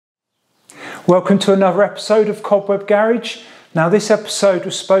Welcome to another episode of Cobweb Garage. Now this episode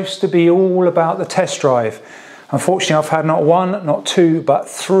was supposed to be all about the test drive. Unfortunately I've had not one, not two, but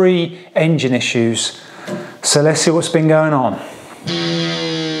 3 engine issues. So let's see what's been going on.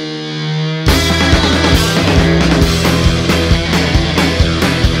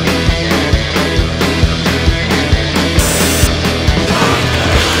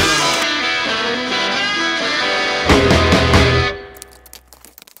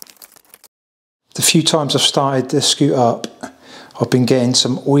 The few times I've started the scoot up, I've been getting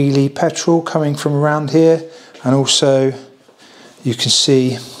some oily petrol coming from around here, and also you can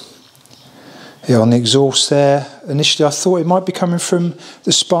see here on the exhaust there. Initially I thought it might be coming from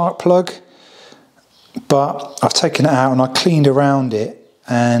the spark plug, but I've taken it out and I cleaned around it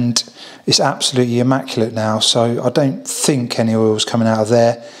and it's absolutely immaculate now, so I don't think any oil is coming out of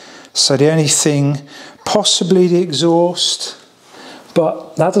there. So the only thing, possibly the exhaust,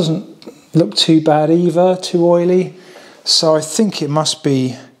 but that doesn't look too bad either, too oily. So I think it must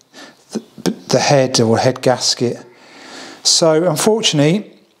be the head or head gasket. So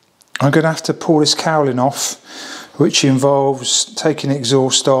unfortunately I'm going to have to pull this cowling off, which involves taking the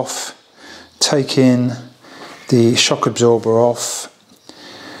exhaust off, taking the shock absorber off,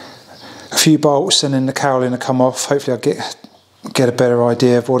 a few bolts, and then the cowling will come off. Hopefully I'll get a better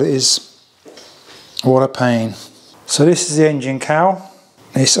idea of what it is. What a pain. So this is the engine cowl.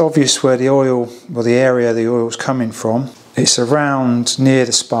 It's obvious where the oil, or the area the oil is coming from. It's around near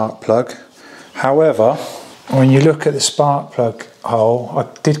the spark plug. However, when you look at the spark plug hole, I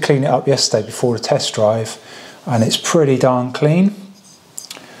did clean it up yesterday before the test drive, and it's pretty darn clean.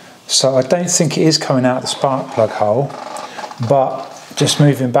 So I don't think it is coming out the spark plug hole, but just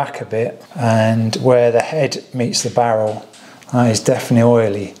moving back a bit, and where the head meets the barrel, that is definitely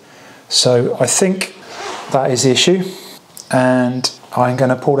oily. So I think that is the issue, and I'm going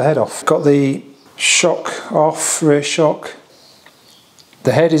to pull the head off. Got the shock off, rear shock.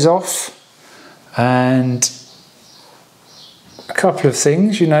 The head is off, and a couple of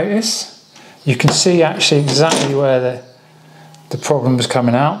things you notice. You can see actually exactly where the problem was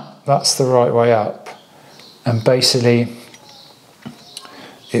coming out. That's the right way up, and basically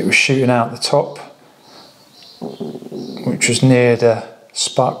it was shooting out the top, which was near the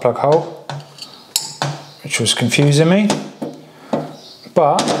spark plug hole, which was confusing me.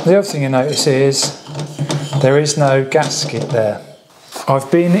 But the other thing you notice is there is no gasket there.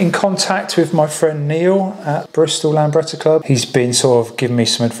 I've been in contact with my friend Neil at Bristol Lambretta Club. He's been sort of giving me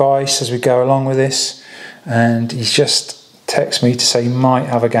some advice as we go along with this, and he's just texted me to say he might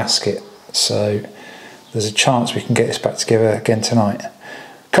have a gasket. So there's a chance we can get this back together again tonight.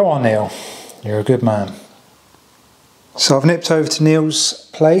 Come on Neil, you're a good man. So I've nipped over to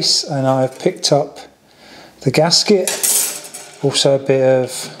Neil's place and I've picked up the gasket. Also a bit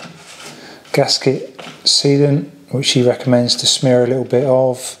of gasket sealant, which he recommends to smear a little bit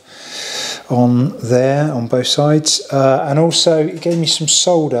of on there, on both sides. And also he gave me some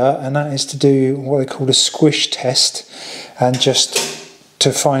solder, and that is to do what they call a squish test, and just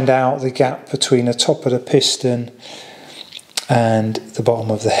to find out the gap between the top of the piston and the bottom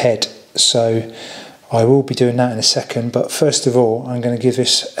of the head. So I will be doing that in a second, but first of all I'm going to give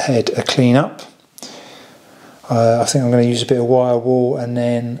this head a clean up. I think I'm going to use a bit of wire wool and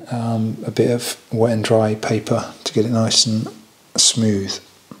then a bit of wet and dry paper to get it nice and smooth.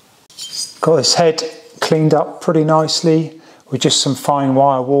 Got this head cleaned up pretty nicely with just some fine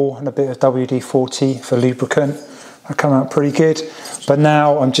wire wool and a bit of WD-40 for lubricant. That came out pretty good. But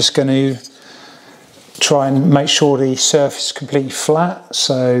now I'm just going to try and make sure the surface is completely flat.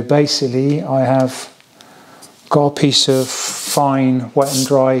 So basically I have got a piece of fine wet and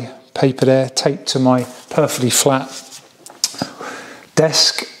dry paper there taped to my perfectly flat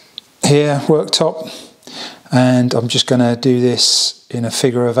desk here, worktop, and I'm just going to do this in a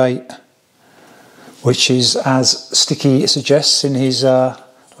figure of 8, which is as Sticky suggests in his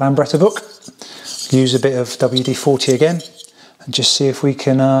Lambretta book. Use a bit of WD-40 again and just see if we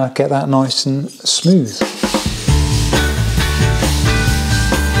can get that nice and smooth.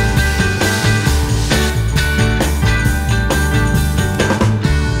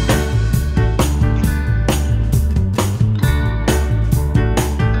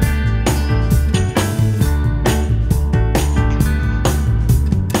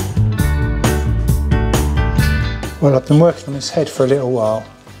 Well, I've been working on this head for a little while,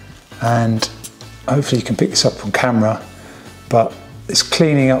 and hopefully you can pick this up on camera, but it's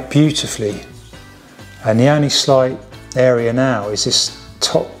cleaning up beautifully, and the only slight area now is this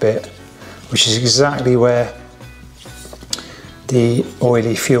top bit, which is exactly where the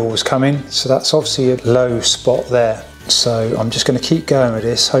oily fuel was coming. So that's obviously a low spot there. So I'm just going to keep going with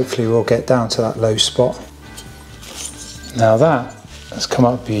this. Hopefully we'll get down to that low spot. Now that has come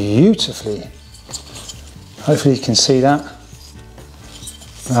up beautifully. Hopefully you can see that.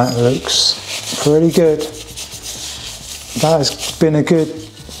 That looks pretty good. That has been a good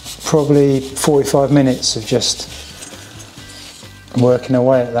probably 45 minutes of just working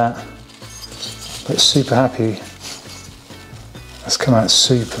away at that. But super happy. That's come out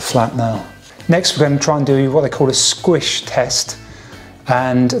super flat now. Next we're going to try and do what they call a squish test,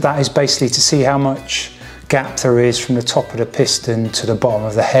 and that is basically to see how much gap there is from the top of the piston to the bottom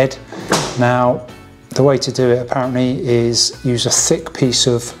of the head. Now the way to do it apparently is use a thick piece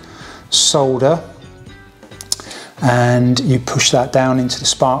of solder and you push that down into the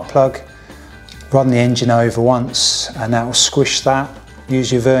spark plug, run the engine over once and that will squish that.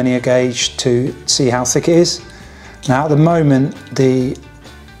 Use your vernier gauge to see how thick it is. Now at the moment the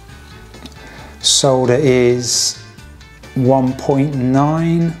solder is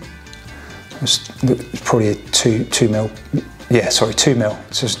 1.9, it's probably a 2 mil, yeah sorry 2 mil,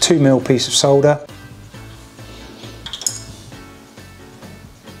 so it's a 2 mil piece of solder.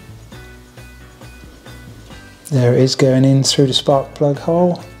 There it is going in through the spark plug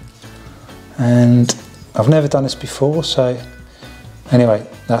hole, and I've never done this before, so anyway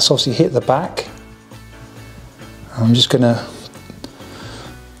that's obviously hit the back. I'm just going to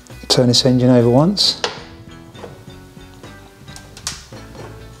turn this engine over once.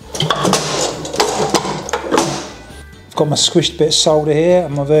 I've got my squished bit of solder here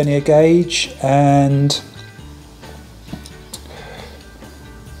and my vernier gauge, and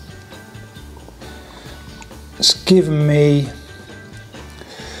it's given me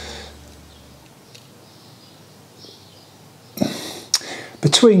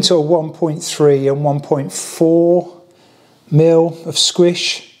between sort of 1.3 and 1.4 mil of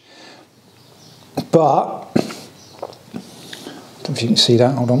squish, but I don't know if you can see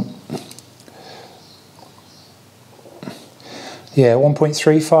that, hold on. Yeah,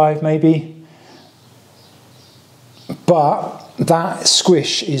 1.35 maybe, but that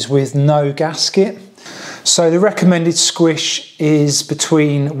squish is with no gasket. So the recommended squish is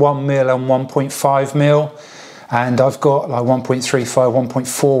between 1 mil and 1.5 mil, and I've got like 1.35,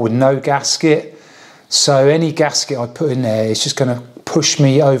 1.4 with no gasket. So any gasket I put in there is just going to push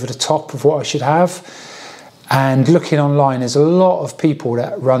me over the top of what I should have. And looking online, there's a lot of people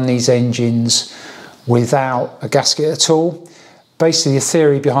that run these engines without a gasket at all. Basically the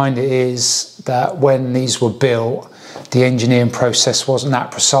theory behind it is that when these were built, the engineering process wasn't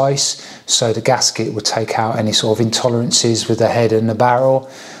that precise, so the gasket would take out any sort of intolerances with the head and the barrel.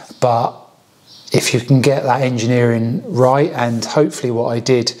 But if you can get that engineering right, and hopefully what I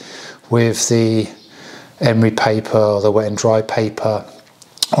did with the emery paper or the wet and dry paper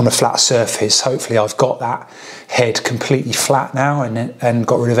on a flat surface, hopefully I've got that head completely flat now and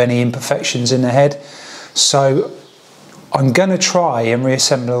got rid of any imperfections in the head. So I'm going to try and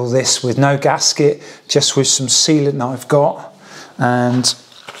reassemble this with no gasket, just with some sealant that I've got. And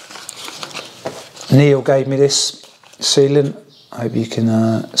Neil gave me this sealant, I hope you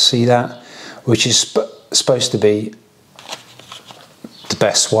can see that, which is supposed to be the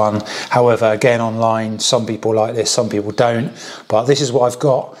best one. However, again online, some people like this, some people don't, but this is what I've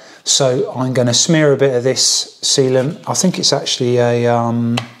got. So I'm going to smear a bit of this sealant. I think it's actually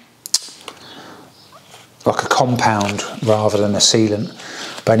a like a compound rather than a sealant,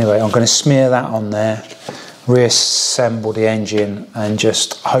 but anyway I'm going to smear that on there, reassemble the engine, and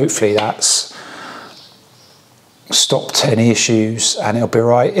just hopefully that's stopped any issues and it'll be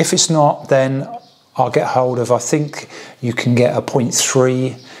right. If it's not, then I'll get hold of, I think you can get a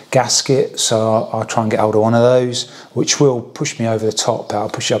 0.3 gasket, so I'll try and get hold of one of those, which will push me over the top, but I'll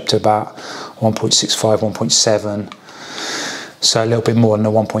push it up to about 1.65, 1.7, so a little bit more than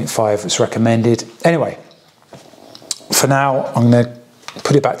the 1.5 that's recommended. Anyway, for now I'm going to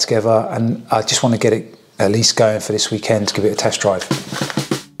put it back together, and I just want to get it at least going for this weekend to give it a test drive.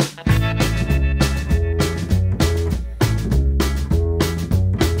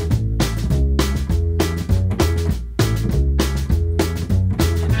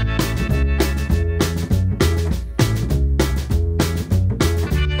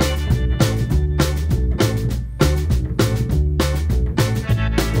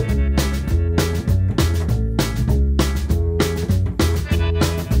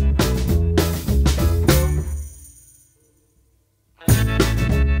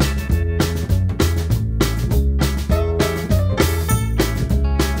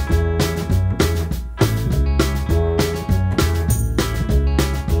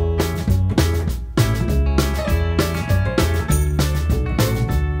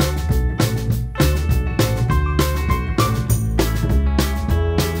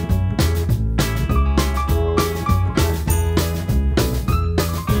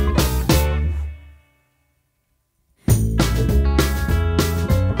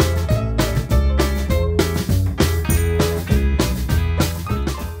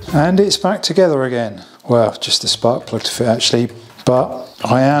 And it's back together again. Well, just a spark plug to fit actually, but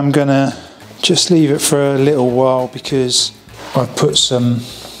I am gonna just leave it for a little while because I've put some,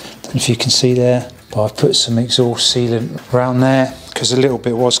 I don't know if you can see there, but I've put some exhaust sealant around there because a little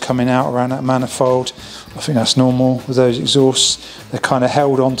bit was coming out around that manifold. I think that's normal with those exhausts. They're kind of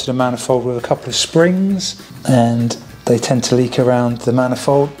held onto the manifold with a couple of springs and they tend to leak around the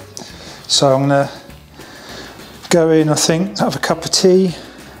manifold. So I'm gonna go in, I think, have a cup of tea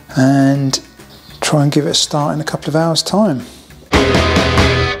and try and give it a start in a couple of hours' time.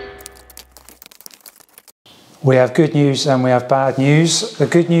 We have good news and we have bad news. The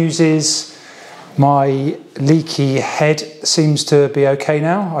good news is my leaky head seems to be okay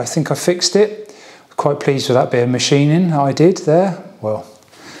now. I think I fixed it. Quite pleased with that bit of machining I did there. Well,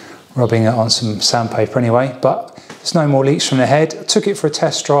 rubbing it on some sandpaper anyway, but there's no more leaks from the head. I took it for a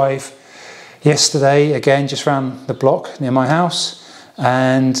test drive yesterday, again, just round the block near my house,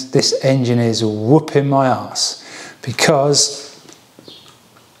 and this engine is whooping my ass because,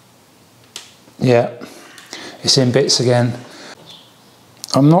 yeah, it's in bits again.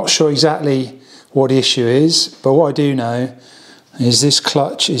 I'm not sure exactly what the issue is, but what I do know is this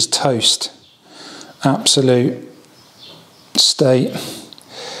clutch is toast. Absolute state.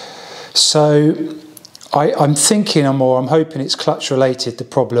 So I'm thinking I'm hoping it's clutch related, the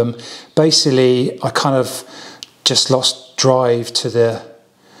problem. Basically, I kind of just lost drive to the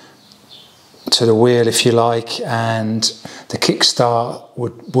wheel, if you like, and the kickstart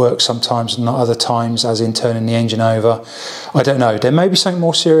would work sometimes, not other times, as in turning the engine over. I don't know, there may be something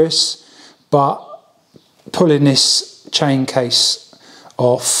more serious, but pulling this chain case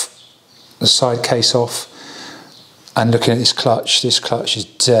off, the side case off, and looking at this clutch has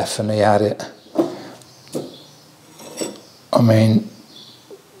definitely had it. I mean,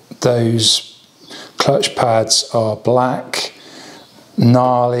 those clutch pads are black,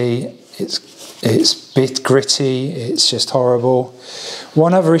 gnarly, it's bit gritty, it's just horrible.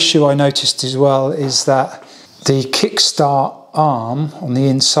 One other issue I noticed as well is that the kickstart arm on the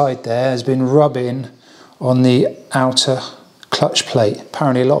inside there has been rubbing on the outer clutch plate.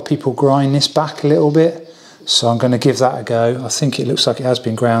 Apparently a lot of people grind this back a little bit, so I'm going to give that a go. I think it looks like it has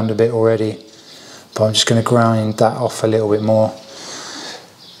been ground a bit already, but I'm just going to grind that off a little bit more.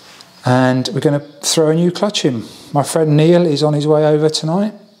 And we're going to throw a new clutch in. My friend Neil is on his way over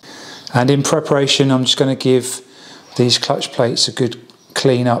tonight, and in preparation I'm just going to give these clutch plates a good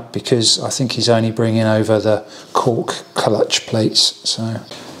clean up because I think he's only bringing over the cork clutch plates.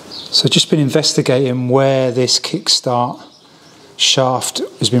 So just been investigating where this kickstart shaft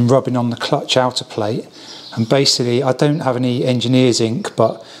has been rubbing on the clutch outer plate, and basically I don't have any engineer's ink,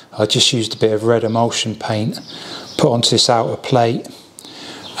 but I just used a bit of red emulsion paint, put onto this outer plate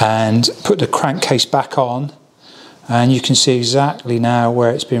and put the crankcase back on, and you can see exactly now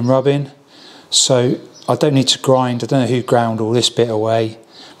where it's been rubbing. So I don't need to grind. I don't know who ground all this bit away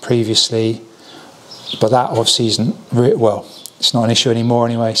previously, but that obviously isn't, well, it's not an issue anymore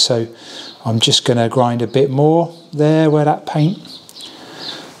anyway, so I'm just going to grind a bit more there where that paint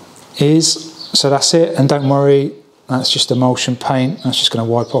is. So that's it, and don't worry, that's just emulsion paint. That's just going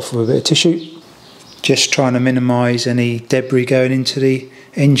to wipe off with a bit of tissue. Just trying to minimise any debris going into the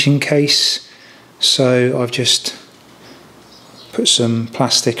engine case, so I've just put some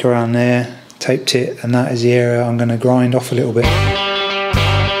plastic around there, taped it, and that is the area I'm going to grind off a little bit.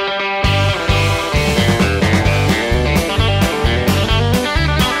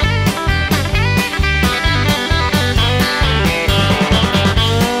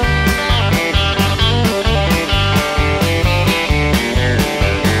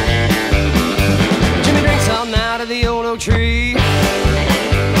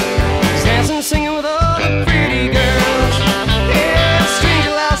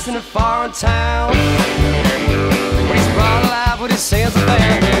 Town, he's brought alive with his sense of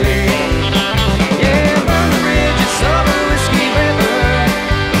family. Yeah, burn the bridges of a whiskey river.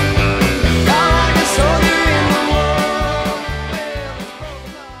 Gone like a soldier in the war.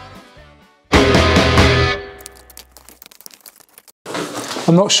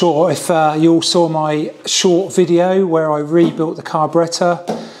 I'm not sure if you all saw my short video where I rebuilt the carburettor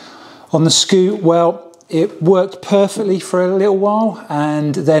on the Scoot. Well, it worked perfectly for a little while,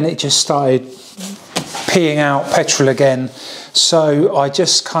 and then it just started peeing out petrol again. So I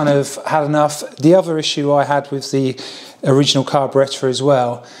just kind of had enough. The other issue I had with the original carburettor as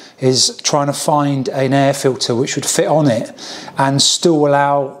well is trying to find an air filter which would fit on it and still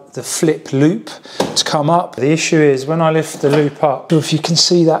allow the flip loop to come up. The issue is when I lift the loop up, I don't know if you can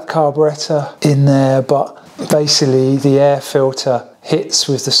see that carburettor in there, but basically the air filter hits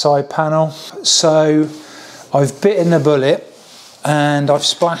with the side panel. So I've bitten the bullet and I've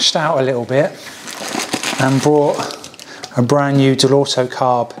splashed out a little bit and brought a brand new Dellorto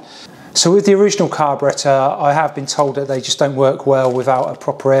carb. So with the original carburettor, I have been told that they just don't work well without a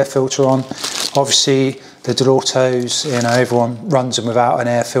proper air filter on. Obviously the Dellortos, you know, everyone runs them without an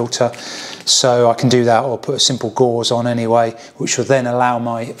air filter, so I can do that or put a simple gauze on anyway, which will then allow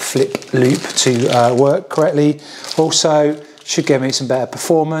my flip loop to work correctly. Also should give me some better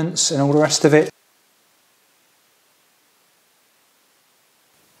performance and all the rest of it.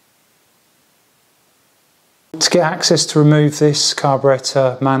 To get access to remove this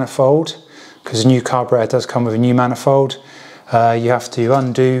carburettor manifold, because a new carburettor does come with a new manifold, you have to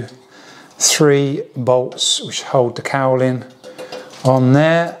undo 3 bolts which hold the cowling on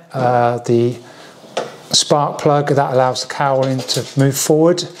there. The spark plug that allows the cowling to move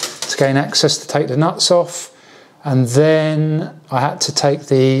forward to gain access to take the nuts off, and then I had to take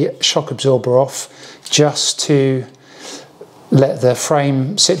the shock absorber off just to let the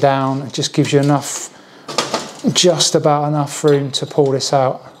frame sit down. It just gives you enough, just about enough room to pull this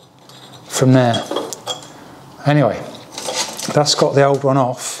out from there. Anyway, that's got the old one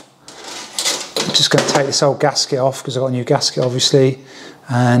off. I'm just going to take this old gasket off because I've got a new gasket obviously,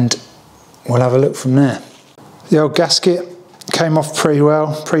 and we'll have a look from there. The old gasket came off pretty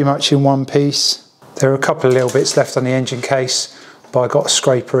well, pretty much in one piece. There are a couple of little bits left on the engine case, but I got a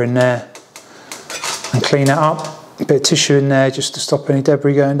scraper in there and clean it up. A bit of tissue in there just to stop any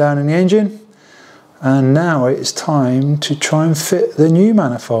debris going down in the engine. And now it's time to try and fit the new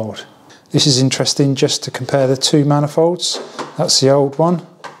manifold. This is interesting just to compare the 2 manifolds. That's the old one.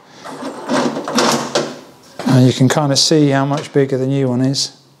 And you can kind of see how much bigger the new one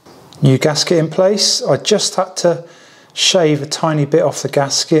is. New gasket in place. I just had to shave a tiny bit off the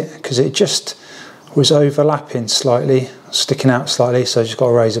gasket because it just was overlapping slightly, sticking out slightly, so I just got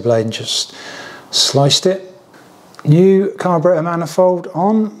a razor blade and just sliced it. New carburettor manifold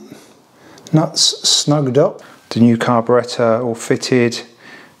on. Nuts snugged up. The new carburettor all fitted.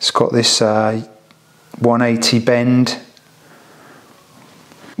 It's got this 180 bend.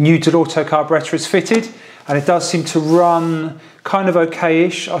 New Dellorto carburettor is fitted, and it does seem to run kind of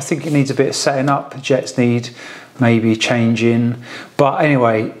okay-ish. I think it needs a bit of setting up. Jets need maybe changing, but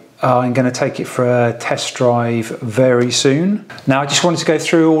anyway, I'm going to take it for a test drive very soon. Now I just wanted to go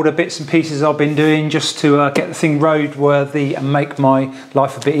through all the bits and pieces I've been doing just to get the thing roadworthy and make my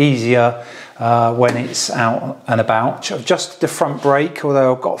life a bit easier when it's out and about. I've adjusted the front brake,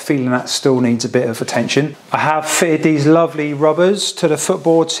 although I've got a feeling that still needs a bit of attention. I have fitted these lovely rubbers to the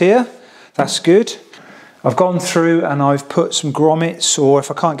footboards here. That's good. I've gone through and I've put some grommets, or if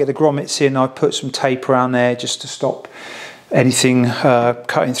I can't get the grommets in, I've put some tape around there just to stop anything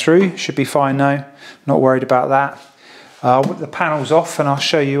cutting through. Should be fine though, not worried about that. I'll put the panels off and I'll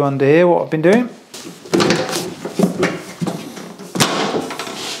show you under here what I've been doing.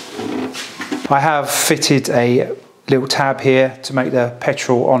 I have fitted a little tab here to make the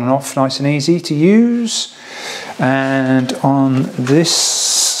petrol on and off nice and easy to use. And on this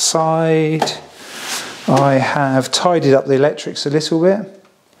side, I have tidied up the electrics a little bit.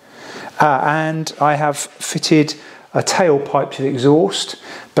 And I have fitted a tailpipe to the exhaust,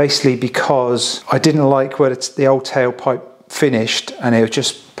 basically because I didn't like where the old tailpipe finished and it was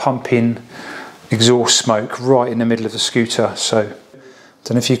just pumping exhaust smoke right in the middle of the scooter. So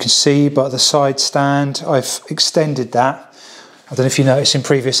don't know if you can see, but the side stand, I've extended that. I don't know if you noticed in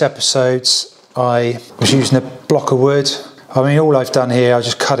previous episodes, I was using a block of wood. I mean, all I've done here, I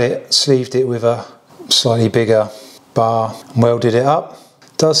just cut it, sleeved it with a slightly bigger bar and welded it up.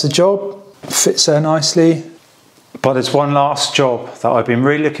 Does the job, fits there nicely. But there's one last job that I've been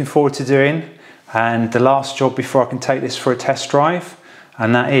really looking forward to doing, and the last job before I can take this for a test drive,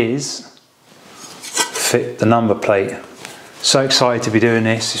 and that is fit the number plate. So excited to be doing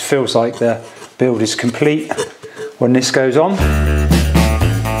this. It feels like the build is complete when this goes on.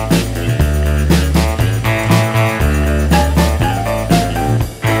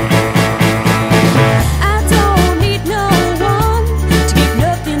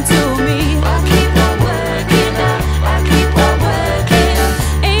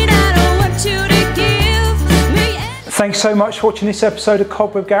 Thanks so much for watching this episode of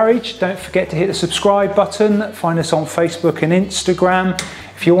Cobweb Garage. Don't forget to hit the subscribe button. Find us on Facebook and Instagram.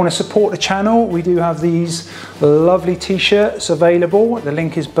 If you want to support the channel, we do have these lovely t-shirts available. The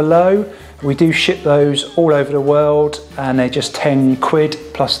link is below. We do ship those all over the world, and they're just 10 quid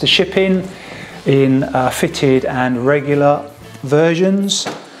plus the shipping in fitted and regular versions.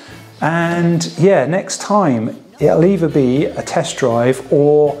 And yeah, next time it'll either be a test drive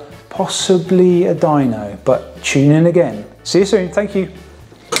or possibly a dyno, but tune in again. See you soon. Thank you.